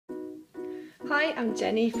Hi, I'm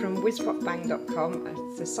Jenny from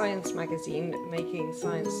whizpopbang.com. It's a science magazine making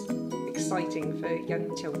science exciting for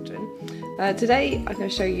young children. Today I'm going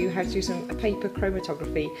to show you how to do some paper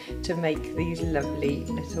chromatography to make these lovely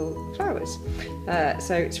little flowers.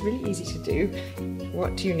 So it's really easy to do.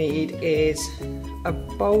 What you need is a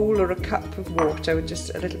bowl or a cup of water with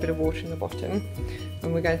just a little bit of water in the bottom.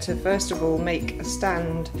 And we're going to first of all make a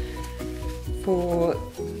stand for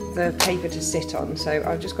the paper to sit on. So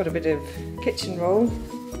I've just got a bit of kitchen roll.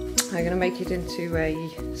 I'm going to make it into a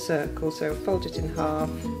circle, so fold it in half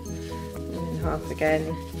and in half again,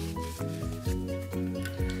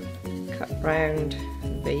 cut round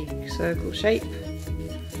the circle shape.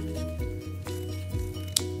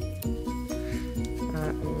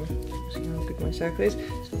 See how big my circle is,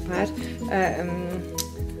 it's not bad.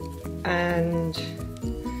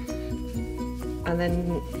 And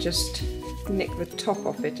then just nick the top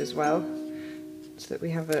off it as well, so that we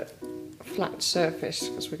have a flat surface,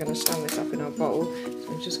 because we're going to stand this up in our bowl.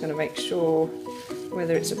 So I'm just going to make sure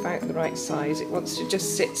whether it's about the right size. It wants to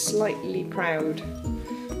just sit slightly proud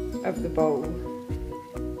of the bowl.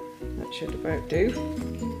 That should about do.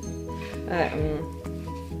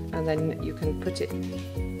 And then you can put it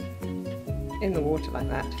in the water like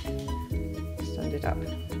that, stand it up,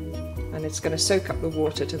 and it's going to soak up the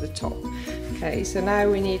water to the top. Okay, so now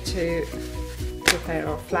we need to prepare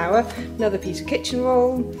our flower, another piece of kitchen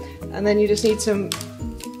roll, and then you just need some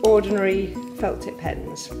ordinary felt tip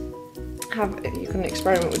pens. You can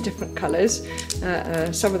experiment with different colours.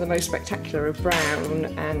 Some of the most spectacular are brown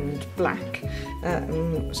and black.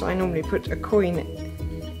 So I normally put a coin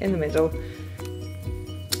in the middle,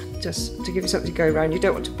 just to give you something to go around. You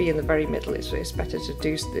don't want to be in the very middle, it's better to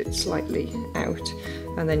do it slightly out,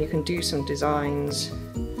 and then you can do some designs.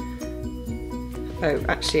 Oh,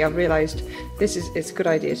 actually I've realised it's a good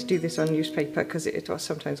idea to do this on newspaper, because it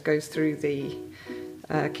sometimes goes through the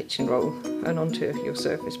kitchen roll and onto your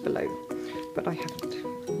surface below, but I haven't.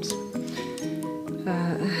 Oops.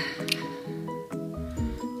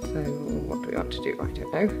 So what do we want to do? I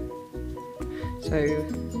don't know. So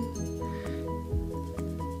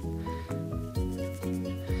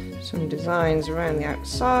some designs around the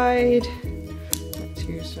outside. Let's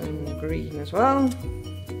use some green as well.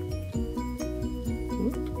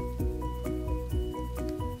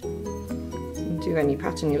 Do any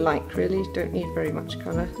pattern you like, really, don't need very much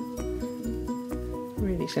colour,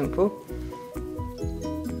 really simple.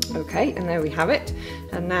 Okay, and there we have it,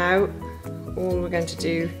 and now all we're going to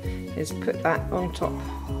do is put that on top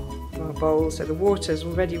of our bowl, so the water's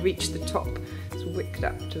already reached the top, it's wicked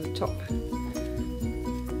up to the top, and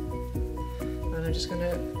I'm just going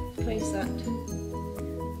to place that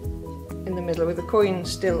in the middle with the coin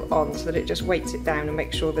still on, so that it just weights it down and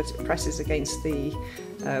makes sure that it presses against the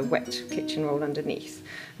wet kitchen roll underneath.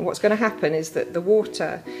 And what's going to happen is that the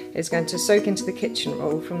water is going to soak into the kitchen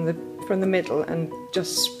roll from the middle and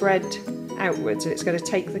just spread outwards, and it's going to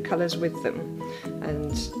take the colours with them.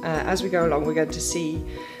 And as we go along, we're going to see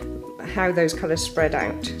how those colours spread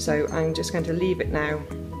out. So I'm just going to leave it now.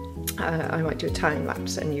 I might do a time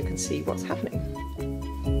lapse and you can see what's happening.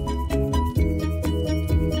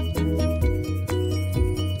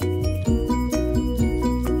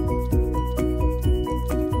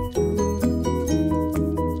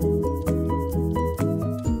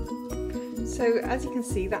 So as you can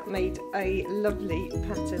see, that made a lovely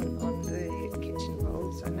pattern on the kitchen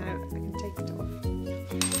roll. So now I can take it off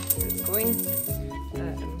with the coin,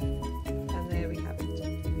 and there we have it.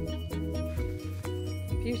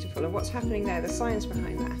 Beautiful. And what's happening there, the science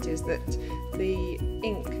behind that is that the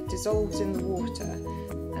ink dissolves in the water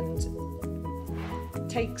and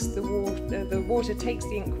takes the water takes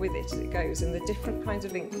the ink with it as it goes, and the different kinds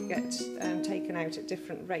of ink get taken out at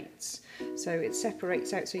different rates. So it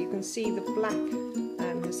separates out, so you can see the black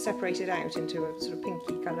has separated out into a sort of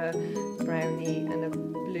pinky colour, brownie, and a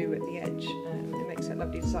blue at the edge. It makes a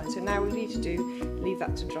lovely design. So now we need to leave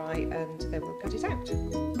that to dry, and then we'll cut it out.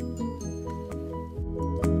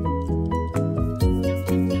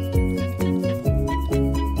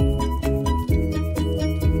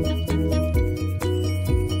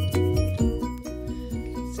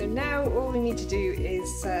 All we need to do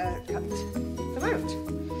is cut them out.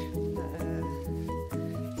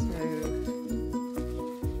 So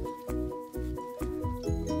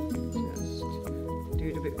just do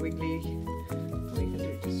it a bit wiggly, or you can do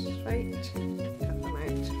it just straight, cut them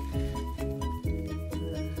out.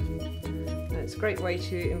 And it's a great way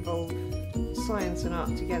to involve science and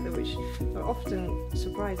art together, which are often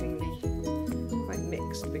surprisingly quite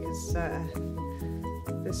mixed, because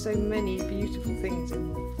there's so many beautiful things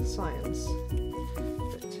in science,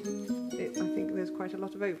 but I think there's quite quite a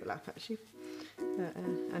lot of overlap actually,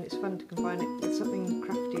 and it's fun to combine it with something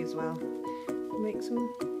crafty as well. Make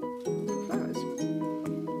some flowers.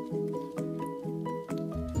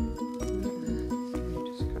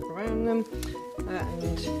 Just cut around them,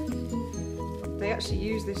 and they actually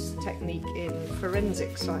use this technique in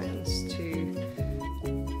forensic science to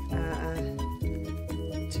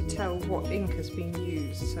tell what ink has been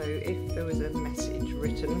used. So if there was a message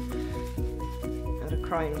written at a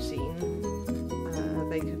crime scene,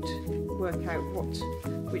 they could work out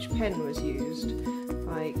which pen was used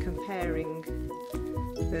by comparing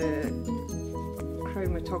the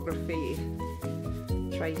chromatography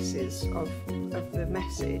traces of the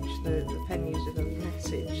message, the pen used in the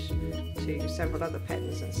message, to several other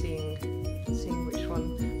pens, and seeing which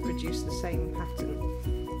one produced the same pattern.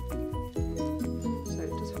 So it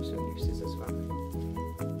does have some uses as well.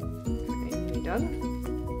 Okay, nearly done.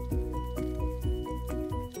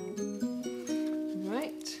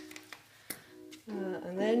 Right,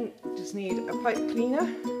 and then just need a pipe cleaner,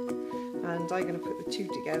 and I'm going to put the two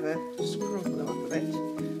together, just crumple them up a bit.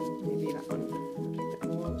 Maybe that one, a bit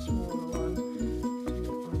more, the smaller one, do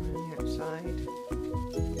that one on the outside,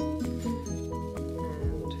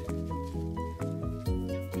 and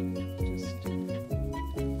just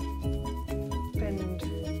bend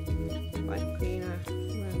the pipe cleaner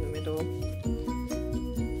around the middle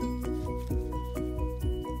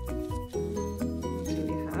until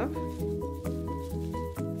you have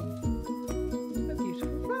a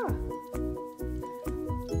beautiful flower.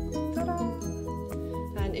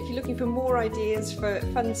 And if you're looking for more ideas for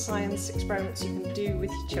fun science experiments you can do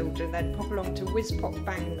with your children, then pop along to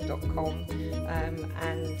whizpopbang.com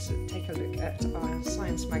and take a look at our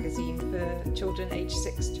science magazine for children aged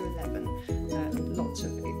 6 to 11. Lots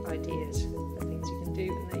of ideas for things you can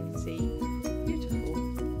do, and there you can see beautiful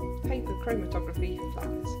paper chromatography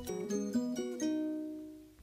flowers.